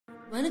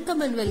வணக்கம்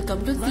and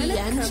welcome to the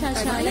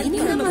ShaSha.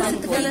 இன்னைக்கு நம்ம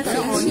பார்க்கறது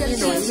facial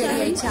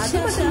oil. அது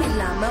மட்டும்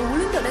இல்லாம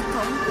உளுந்தோட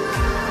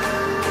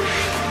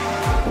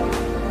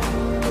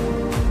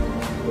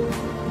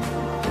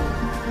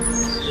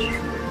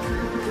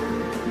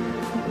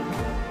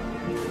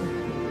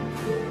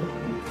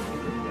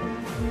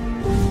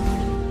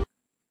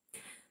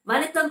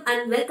வணக்கம்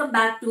and welcome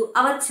back to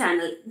our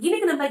channel.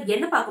 இன்னைக்கு நம்ம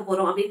என்ன பார்க்க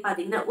போறோம் அப்படினு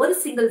பாத்தீங்கன்னா ஒரு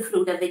சிங்கிள்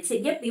ஃப்ரூட்டை வச்சு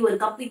எப்படி ஒரு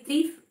கம்ப்ளீட்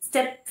 3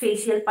 ஸ்டெப்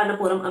ஃபேஷியல் பண்ண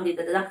போறோம்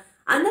அப்படின்றதுதான்.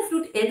 அந்த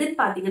ஃப்ரூட் எதுன்னு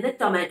பாத்தீங்கன்னா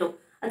டொமேட்டோ,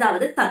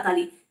 அதாவது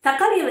தக்காளி.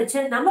 தக்காளியை வச்சு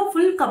நம்ம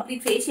ஃபுல்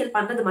கம்ப்ளீட் ஃபேஷியல்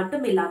பண்றது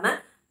மட்டும் இல்லாம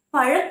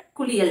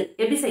பழக்குளியல்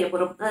எப்படி செய்ய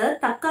போறோம், அதாவது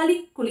தக்காளி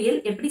குளியல்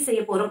எப்படி செய்ய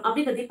போறோம்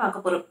அப்படின்றதையும்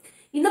பார்க்க போறோம்.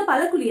 இந்த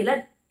பழக்குளியலை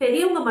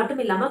பெரியவங்க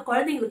மட்டும் இல்லாம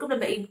குழந்தைங்களுக்கும்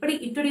நம்ம எப்படி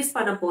இன்ட்ரோடியூஸ்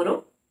பண்ண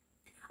போறோம்,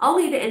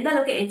 அவங்க இதை எந்த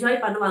அளவுக்கு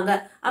என்ஜாய் பண்ணுவாங்க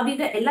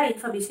அப்படின்ற எல்லா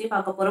இன்ஃபர்மேஷனையும்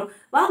பார்க்க போறோம்.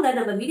 வாங்க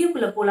நம்ம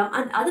வீடியோக்குள்ள போலாம்.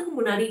 அண்ட் அதுக்கு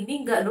முன்னாடி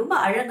நீங்க ரொம்ப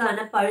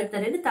அழகான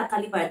பழுத்த 2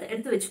 தக்காளி பழத்தை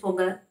எடுத்து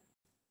வச்சுக்கோங்க.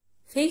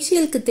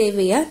 ஃபேஷியலுக்கு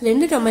தேவையா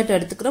 2 டொமேட்டோ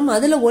எடுத்துக்கிறோம்.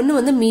 அதுல ஒன்னு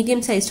வந்து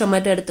மீடியம் சைஸ்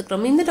டொமேட்டோ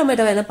எடுத்துக்கிறோம். இந்த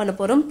டொமேட்டோ என்ன பண்ண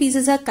போறோம்,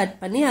 பீசஸா கட்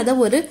பண்ணி அதை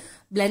ஒரு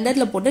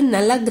பிளெண்டர்ல போட்டு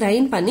நல்லா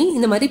கிரைண்ட் பண்ணி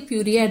இந்த மாதிரி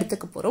பியூரியா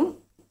எடுத்துக்க போறோம்.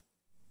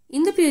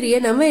 இந்த பியூரியை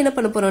நம்ம என்ன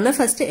பண்ண போறோம்னா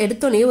ஃபர்ஸ்ட்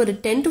எடுத்தோடனே ஒரு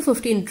 10 to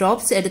 15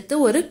 டிராப்ஸ்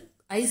எடுத்து ஒரு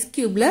ஐஸ்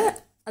கியூப்ல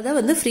அதை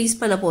வந்து ஃப்ரீஸ்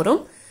பண்ண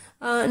போறோம்.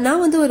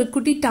 நான் வந்து ஒரு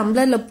குட்டி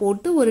டம்ளர்ல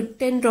போட்டு ஒரு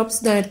 10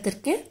 டிராப்ஸ் தான்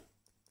எடுத்திருக்கேன்.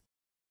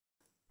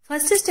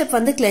 ஃபர்ஸ்ட் ஸ்டெப்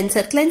வந்து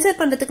கிளென்சர்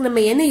பண்றதுக்கு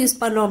நம்ம என்ன யூஸ்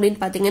பண்றோம் அப்படின்னு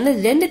பாத்தீங்கன்னா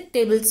 2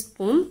 டேபிள்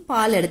ஸ்பூன்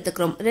பால்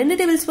எடுத்துக்கிறோம். 2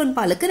 டேபிள் ஸ்பூன்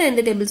பாலுக்கு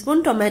 2 டேபிள்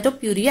ஸ்பூன் டொமேட்டோ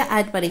பியூரியை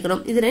ஆட்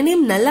பண்ணிக்கணும். இது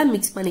ரெண்டையும் நல்லா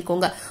மிக்ஸ்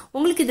பண்ணிக்கோங்க.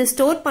 உங்களுக்கு இதை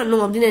ஸ்டோர்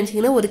பண்ணணும் அப்படின்னு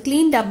நினைச்சீங்கன்னா ஒரு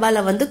கிளீன்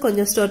டப்பால வந்து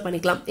கொஞ்சம் ஸ்டோர்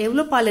பண்ணிக்கலாம்.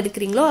 எவ்வளவு பால்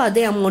எடுக்கிறீங்களோ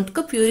அதே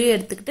அமௌண்ட்டுக்கு பியூரியை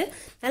எடுத்துக்கிட்டு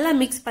நல்லா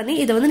மிக்ஸ் பண்ணி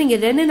இதை வந்து நீங்க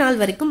 2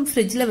 நாள் வரைக்கும்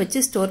ஃப்ரிட்ஜ்ல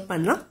வச்சு ஸ்டோர்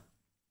பண்ணலாம்.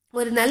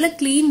 ஒரு நல்ல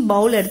கிளீன்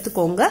பவுல்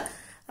எடுத்துக்கோங்க,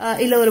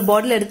 இல்ல ஒரு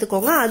பாட்டில்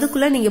எடுத்துக்கோங்க.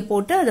 அதுக்குள்ள நீங்க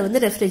போட்டு அதை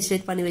வந்து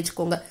ரெஃப்ரிஜரேட் பண்ணி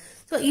வச்சுக்கோங்க.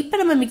 ஸோ இப்போ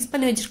நம்ம மிக்ஸ்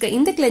பண்ணி வச்சிருக்க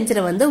இந்த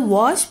கிளென்சரை வந்து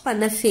வாஷ்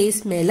பண்ண ஃபேஸ்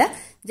மேல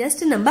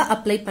ஜஸ்ட் நம்ம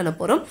அப்ளை பண்ண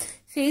போறோம்.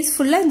 ஃபேஸ்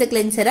ஃபுல்லா இந்த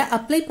கிளென்சரை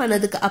அப்ளை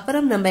பண்ணதுக்கு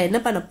அப்புறம் நம்ம என்ன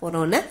பண்ண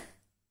போறோம்னா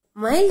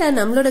மைல்டா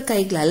நம்மளோட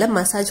கைகளால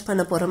மசாஜ்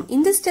பண்ண போறோம்.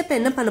 இந்த ஸ்டெப்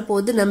என்ன பண்ண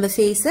போகுது, நம்ம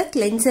ஃபேஸை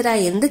கிளென்சரா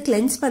இருந்து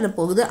கிளென்ஸ் பண்ண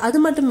போகுது. அது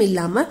மட்டும்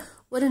இல்லாம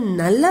ஒரு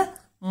நல்ல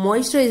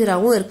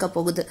மாய்ஸ்சரைசராகவும் இருக்க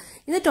போகுது.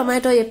 இந்த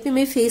டொமேட்டோ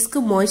எப்பயுமே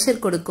ஃபேஸ்க்கு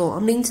மாய்ஸ்சர் கொடுக்கும்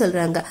அப்படின்னு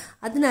சொல்றாங்க.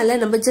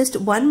 அதனால நம்ம ஜஸ்ட்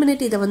 1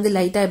 மினிட் இதை வந்து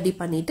லைட்டா இப்படி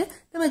பண்ணிட்டு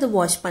நம்ம இதை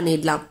வாஷ்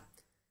பண்ணிடலாம்.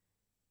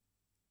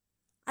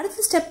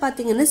 அடுத்த ஸ்டெப்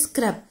பாத்தீங்கன்னா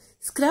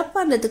ஸ்க்ரப்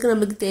பண்றதுக்கு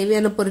நமக்கு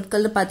தேவையான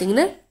பொருட்கள்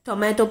பாத்தீங்கன்னா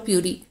டொமேட்டோ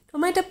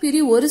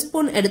பியூரி 1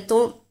 ஸ்பூன்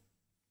எடுத்தோம்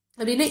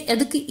அப்படின்னா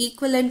அதுக்கு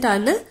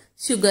ஈக்குவலண்டான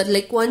சுகர்,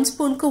 லைக் 1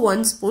 ஸ்பூனுக்கு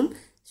 1 ஸ்பூன்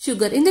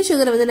சுகர். இந்த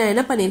சுகரை வந்து நான்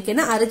என்ன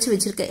பண்ணிருக்கேன்னா அரைச்சு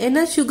வச்சிருக்கேன்.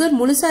 ஏன்னா சுகர்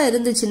முழுசா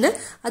இருந்துச்சுன்னா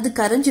அது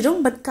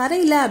கரைஞ்சிடும். பட்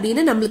கரையில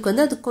அப்படின்னு நம்மளுக்கு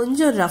வந்து அது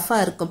கொஞ்சம் ரஃபா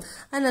இருக்கும்.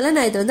 அதனால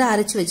நான் இதை வந்து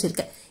அரைச்சு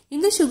வச்சிருக்கேன்.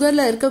 இந்த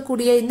சுகர்ல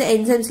இருக்கக்கூடிய இந்த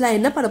என்சைம்ஸ் எல்லாம்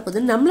என்ன பண்ண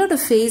போகுது, நம்மளோட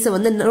ஃபேஸை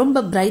வந்து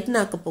ரொம்ப பிரைட்டன்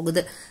ஆக்க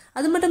போகுது.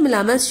 அது மட்டும்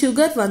இல்லாம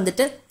சுகர்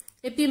வந்துட்டு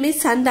எப்பயுமே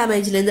சன்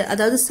டேமேஜ்ல இருந்து,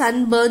 அதாவது சன்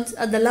பர்ன்ஸ்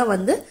அதெல்லாம்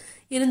வந்து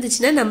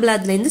இருந்துச்சுன்னா நம்மள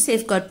அதுல இருந்து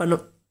சேஃப்கார்ட்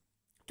பண்ணும்.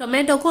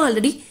 டொமேட்டோக்கும்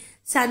ஆல்ரெடி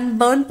சன்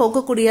பர்ன்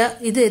போகக்கூடிய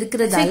இது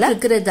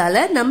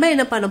இருக்கிறதால நம்ம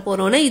என்ன பண்ண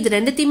போறோம்னா இது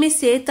ரெண்டுத்தையுமே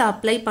சேர்த்து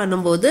அப்ளை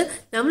பண்ணும்போது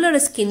நம்மளோட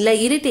ஸ்கின்ல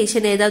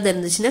இரிட்டேஷன் ஏதாவது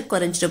இருந்துச்சுன்னா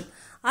குறைஞ்சிடும்.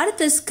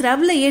 அடுத்து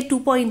ஸ்க்ரப்லயே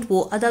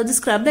 2.0, அதாவது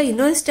ஸ்க்ரப்ல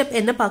இன்னொரு ஸ்டெப்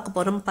என்ன பார்க்க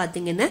போறோம்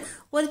பாத்தீங்கன்னா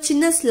ஒரு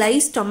சின்ன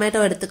ஸ்லைஸ்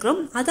டொமேட்டோ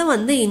எடுத்துக்கிறோம். அதை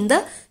வந்து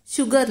இந்த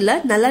சுகர்ல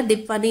நல்லா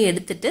டிப் பண்ணி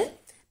எடுத்துட்டு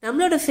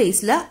நம்மளோட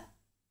ஃபேஸ்ல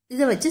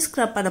இதை வச்சு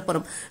ஸ்க்ரப் பண்ண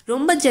போறோம்.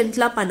 ரொம்ப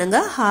ஜென்டலா பண்ணுங்க,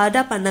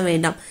 ஹார்டா பண்ண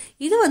வேண்டாம்.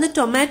 இது வந்து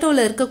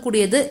டொமேட்டோல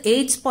இருக்கக்கூடியது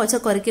ஏஜ் ஸ்பாட்ஸை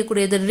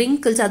குறைக்கக்கூடியது,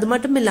 ரிங்கிள்ஸ், அது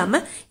மட்டும்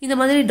இல்லாம இந்த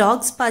மாதிரி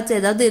டாக் ஸ்பாட்ஸ்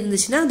ஏதாவது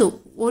இருந்துச்சுன்னா அது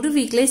ஒரு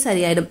வீக்லயே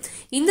சரியாயிடும்.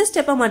 இந்த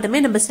ஸ்டெப்பை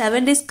மட்டுமே நம்ம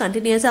 7 days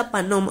கண்டினியூஸா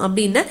பண்ணோம்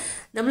அப்படின்னா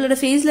நம்மளோட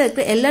ஃபேஸ்ல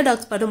இருக்கிற எல்லா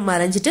டாக் ஸ்பாட்டும்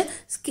மறைஞ்சிட்டு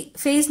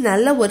ஃபேஸ்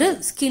நல்ல ஒரு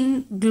ஸ்கின்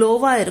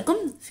க்ளோவா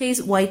இருக்கும்,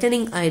 ஃபேஸ்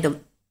ஒயிட்டனிங் ஆயிடும்.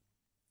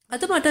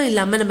 அது மட்டும்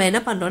இல்லாம நம்ம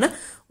என்ன பண்றோம்னா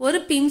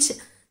ஒரு பிஞ்ச்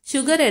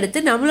சுகர் எடுத்து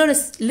நம்மளோட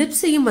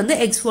லிப்ஸையும் வந்து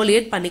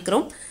எக்ஸ்ஃபோலியேட்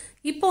பண்ணிக்கிறோம்.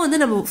 இப்போ வந்து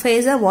நம்ம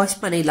ஃபேஸை வாஷ்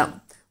பண்ணிடலாம்.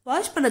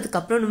 வாஷ் பண்ணதுக்கு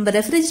அப்புறம் நம்ம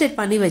ரெஃப்ரிஜரேட்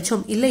பண்ணி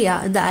வச்சோம் இல்லையா,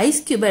 இந்த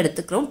ஐஸ் கியூபை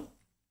எடுத்துக்கிறோம்.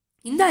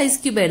 இந்த ஐஸ்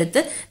கியூபை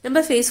எடுத்து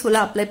நம்ம ஃபேஸ்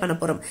ஃபுல்லா அப்ளை பண்ண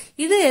போறோம்.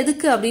 இது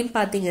எதுக்கு அப்படின்னு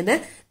பாத்தீங்கன்னா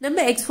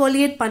நம்ம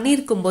எக்ஸ்ஃபோலியேட்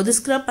பண்ணிருக்கும் போது,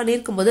 ஸ்க்ரப்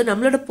பண்ணிருக்கும் போது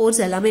நம்மளோட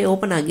போர்ஸ் எல்லாமே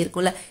ஓபன்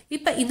ஆகிருக்கும்ல.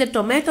 இப்ப இந்த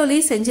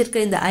டொமேட்டோலயே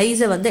செஞ்சிருக்க இந்த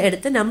ஐஸை வந்து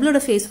எடுத்து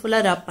நம்மளோட ஃபேஸ்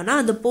ஃபுல்லா ரப் பண்ணா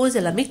அந்த போர்ஸ்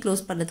எல்லாமே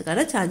க்ளோஸ்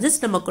பண்ணதுக்கான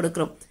சான்சஸ் நம்ம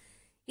கொடுக்குறோம்.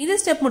 இந்த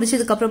ஸ்டெப்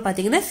முடிச்சதுக்கு அப்புறம்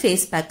பாத்தீங்கன்னா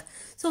face pack.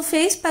 So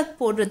face pack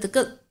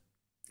போடுறதுக்கு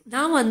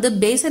நான் வந்து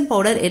பேசன்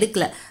பவுடர்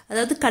எடுக்கல,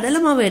 அதாவது கடலை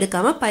மாவு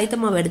எடுக்காம பைத்த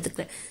மாவு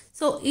எடுத்துக்கிறேன்.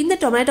 ஸோ இந்த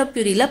டொமேட்டோ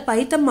பியூரியில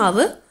பைத்த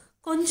மாவு,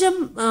 கொஞ்சம்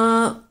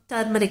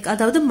டர்மரிக்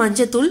அதாவது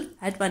மஞ்சத்தூள்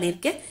ஆட்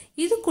பண்ணியிருக்கேன்.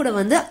 இது கூட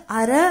வந்து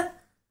அரை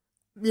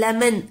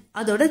லெமன்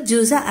அதோட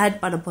ஜூஸை ஆட்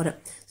பண்ண போறேன்.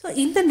 ஸோ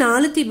இந்த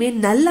 4த்தையுமே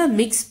நல்லா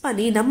மிக்ஸ்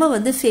பண்ணி நம்ம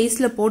வந்து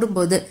ஃபேஸ்ல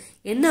போடும்போது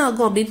என்ன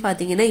ஆகும் அப்படின்னு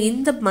பாத்தீங்கன்னா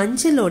இந்த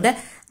மஞ்சளோட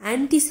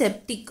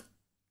ஆன்டிசெப்டிக்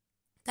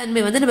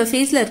தன்மை வந்து நம்ம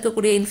ஃபேஸ்ல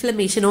இருக்கக்கூடிய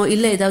இன்ஃப்ளமேஷனோ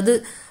இல்ல ஏதாவது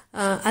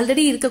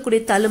ஆல்ரெடி இருக்கக்கூடிய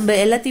தழும்பு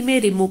எல்லாத்தையுமே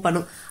ரிமூவ்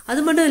பண்ணும். அது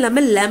மட்டும்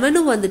இல்லாமல்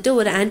லெமனும் வந்துட்டு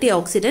ஒரு ஆன்டி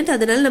ஆக்சிடென்ட்,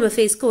 அதனால நம்ம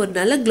ஃபேஸ்க்கு ஒரு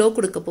நல்ல க்ளோ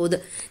கொடுக்க போகுது.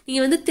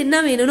 நீங்கள் வந்து தின்னா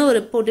வேணும்னு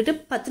ஒரு போட்டுட்டு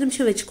 10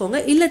 நிமிஷம் வச்சுக்கோங்க.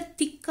 இல்லை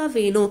திக்காக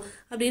வேணும்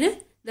அப்படின்னு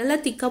நல்லா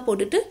திக்காக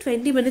போட்டுட்டு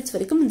 20 மினிட்ஸ்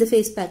வரைக்கும் இந்த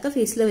ஃபேஸ் பேக்கை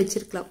ஃபேஸில்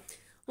வச்சிருக்கலாம்.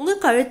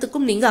 உங்கள்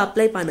கழுத்துக்கும் நீங்கள்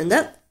அப்ளை பண்ணுங்க.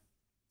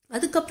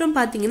 அதுக்கப்புறம்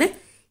பார்த்தீங்கன்னா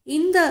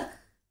இந்த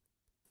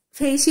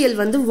ஃபேஷியல்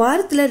வந்து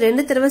வாரத்தில்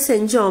 2 தடவை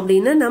செஞ்சோம்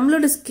அப்படின்னா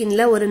நம்மளோட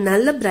ஸ்கின்ல ஒரு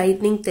நல்ல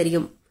பிரைட்னிங்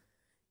தெரியும்.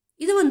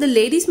 இது வந்து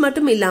லேடிஸ்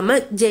மட்டும் இல்லாம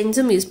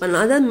ஜென்ஸும் யூஸ்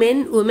பண்ணலாம். அதாவது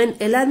மென் உமன்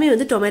எல்லாருமே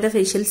வந்து டொமேட்டோ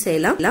ஃபேஷியல்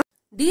செய்யலாம்.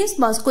 டிஎஸ்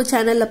பாஸ்கோ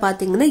சேனல்ல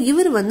பாத்தீங்கன்னா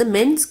இவர் வந்து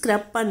மென்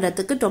ஸ்க்ரப்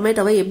பண்றதுக்கு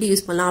டொமேட்டோவை எப்படி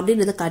யூஸ் பண்ணலாம்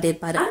அப்படின்றத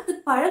காட்டியிருப்பாரு. அடுத்து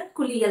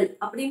பழக்குளியல்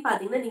அப்படின்னு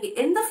பாத்தீங்கன்னா நீங்க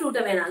எந்த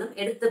ஃப்ரூட்டை வேணாலும்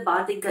எடுத்து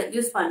பாத்திக்கு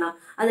யூஸ் பண்ணலாம்.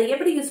 அதை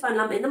எப்படி யூஸ்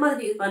பண்ணலாம், எந்த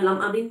மாதிரி யூஸ்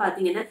பண்ணலாம் அப்படின்னு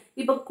பாத்தீங்கன்னா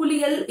இப்ப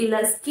குளியல் இல்ல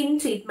ஸ்கின்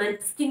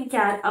ட்ரீட்மெண்ட், ஸ்கின்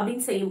கேர்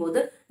அப்படின்னு செய்யும்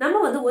போது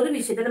நம்ம வந்து ஒரு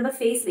விஷயத்த நம்ம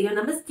ஃபேஸ்லயோ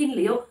நம்ம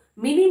ஸ்கின்லயோ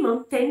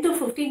மினிமம் 10 to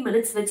 15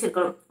 மினிட்ஸ்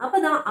வச்சிருக்கணும்.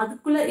 அப்பதான்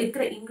அதுக்குள்ள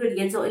இருக்கிற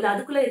இன்கிரீடியன்ஸோ இல்ல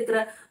அதுக்குள்ள இருக்கிற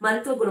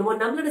மருத்துவ குணமோ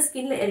நம்மளோட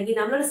ஸ்கின்ல இறங்கி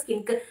நம்மளோட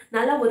ஸ்கின்க்கு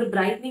நல்ல ஒரு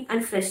பிரைட்னிங்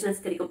அண்ட்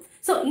ஃப்ரெஷ்னஸ் கிடைக்கும்.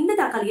 சோ இந்த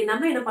தக்காளியை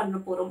நம்ம என்ன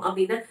பண்ண போறோம்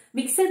அப்படின்னா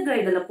மிக்சர்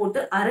கிரைண்டர்ல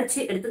போட்டு அரைச்சி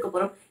எடுத்துக்க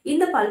போறோம்.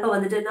 இந்த பல்பை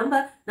வந்துட்டு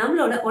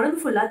நம்மளோட உடம்பு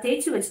ஃபுல்லா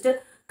தேய்ச்சி வச்சுட்டு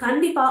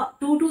கண்டிப்பா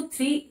 2 to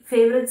 3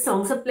 ஃபேவரட்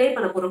சாங்ஸ் பிளே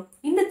பண்ண போறோம்.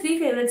 இந்த 3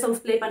 ஃபேவரட்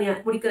சாங்ஸ் பிளே பண்ணி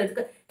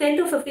முடிக்கிறதுக்கு 10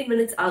 to 15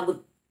 மினிட்ஸ்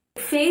ஆகும்.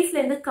 ஃபேஸ்ல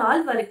இருந்து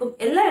கால் வரைக்கும்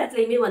எல்லா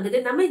இடத்துலயுமே வந்துட்டு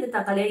நம்ம இந்த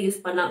தக்காளியை யூஸ்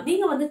பண்ணலாம்.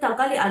 நீங்க வந்து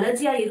தக்காளி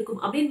அலர்ஜியா இருக்கும்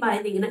அப்படின்னு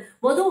பயந்தீங்கன்னா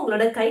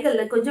உங்களோட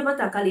கைகள்ல கொஞ்சமா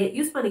தக்காளியை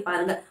யூஸ் பண்ணி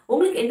பாருங்க.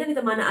 உங்களுக்கு எந்த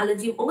விதமான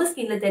அலர்ஜியும் உங்க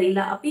ஸ்கின்ல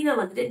தெரியல அப்படின்னா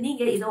வந்துட்டு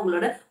நீங்க இதை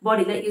உங்களோட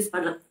பாடியில யூஸ்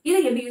பண்ணலாம். இதை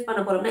எப்படி யூஸ்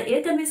பண்ண போறோம்னா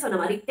ஏற்கனவே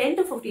சொன்ன மாதிரி 10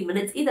 to 15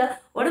 மினிட்ஸ் இதை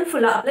உடம்பு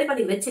ஃபுல்லா அப்ளை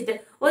பண்ணி வச்சுட்டு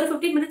ஒரு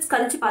 15 மினிட்ஸ்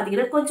கழிச்சு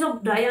பாத்தீங்கன்னா கொஞ்சம்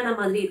ட்ரை ஆன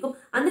மாதிரி இருக்கும்.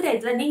 அந்த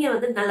டைத்துல நீங்க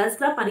வந்து நல்லா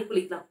ஸ்க்ரப் பண்ணி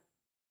குளிக்கலாம்.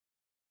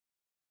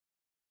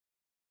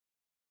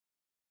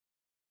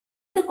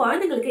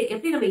 குழந்தைங்களுக்கு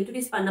எப்படி நம்ம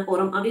இன்ட்ரோடியூஸ் பண்ண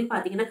போறோம் அப்படின்னு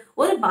பாத்தீங்கன்னா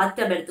ஒரு பாத்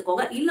டப்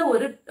எடுத்துக்கோங்க, இல்ல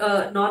ஒரு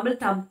நார்மல்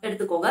டப்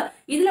எடுத்துக்கோங்க.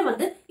 இதுல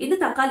வந்து இந்த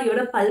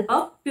தக்காளியோட பல்பா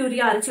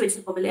பியூரியா அரைச்சு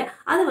வச்சிருக்கோம் இல்லையா,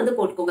 அதை வந்து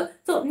போட்டுக்கோங்க.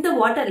 சோ இந்த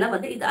வாட்டர்ல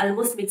வந்து இது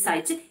ஆல்மோஸ்ட் மிக்ஸ்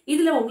ஆயிடுச்சு.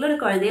 இதுல உங்களோட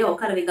குழந்தைய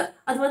உட்கார வைங்க.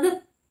 அது வந்து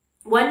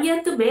 1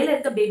 இயர்க்கு மேல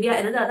இருக்க பேபியா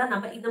இருந்தாதான்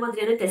நம்ம இந்த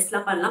மாதிரியான டெஸ்ட்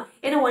எல்லாம் பண்ணலாம்.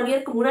 ஏன்னா 1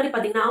 இயர்க்கு முன்னாடி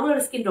பாத்தீங்கன்னா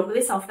அவங்களோட ஸ்கின்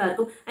ரொம்பவே சாஃப்டா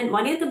இருக்கும். அண்ட்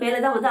 1 இயர்க்கு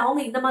மேலதான் வந்து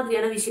அவங்க இந்த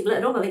மாதிரியான விஷயங்களை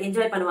ரொம்பவே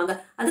என்ஜாய் பண்ணுவாங்க.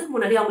 அதுக்கு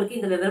முன்னாடி அவங்களுக்கு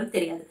இந்த விவரம்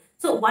தெரியாது.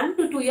 சோ 1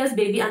 to 2 இயர்ஸ்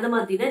பேபி அந்த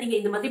மாதிரினா நீங்க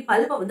இந்த மாதிரி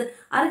பல்பை வந்து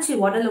அரைச்சி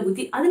வாட்டர்ல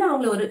ஊத்தி அதுல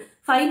அவங்கள ஒரு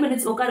 5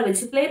 மினிட்ஸ் உட்கார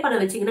வச்சு பிளே பண்ண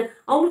வச்சீங்கன்னா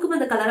அவங்களுக்கும்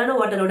அந்த கலரான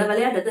வாட்டரோட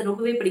விளையாடுறது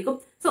ரொம்பவே பிடிக்கும்.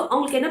 சோ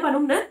அவங்களுக்கு என்ன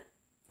பண்ணும்னா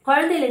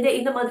குழந்தையில இருந்தே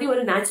இந்த மாதிரி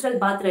ஒரு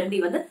நேச்சுரல் பாத் ரெமெடி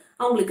வந்து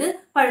அவங்களுக்கு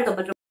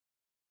பழக்கப்பட்டு.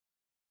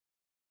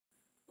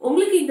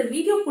 உங்களுக்கு இந்த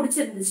வீடியோ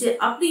பிடிச்சிருந்துச்சு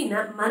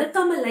அப்படின்னா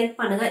மறக்காம லைக்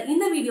பண்ணுங்க.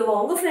 இந்த வீடியோவை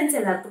உங்க ஃப்ரெண்ட்ஸ்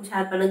எல்லாருக்கும்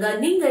ஷேர் பண்ணுங்க.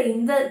 நீங்க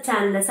இந்த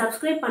சேனலை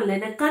சப்ஸ்கிரைப்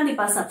பண்ணலைன்னா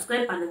கண்டிப்பா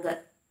சப்ஸ்கிரைப் பண்ணுங்க.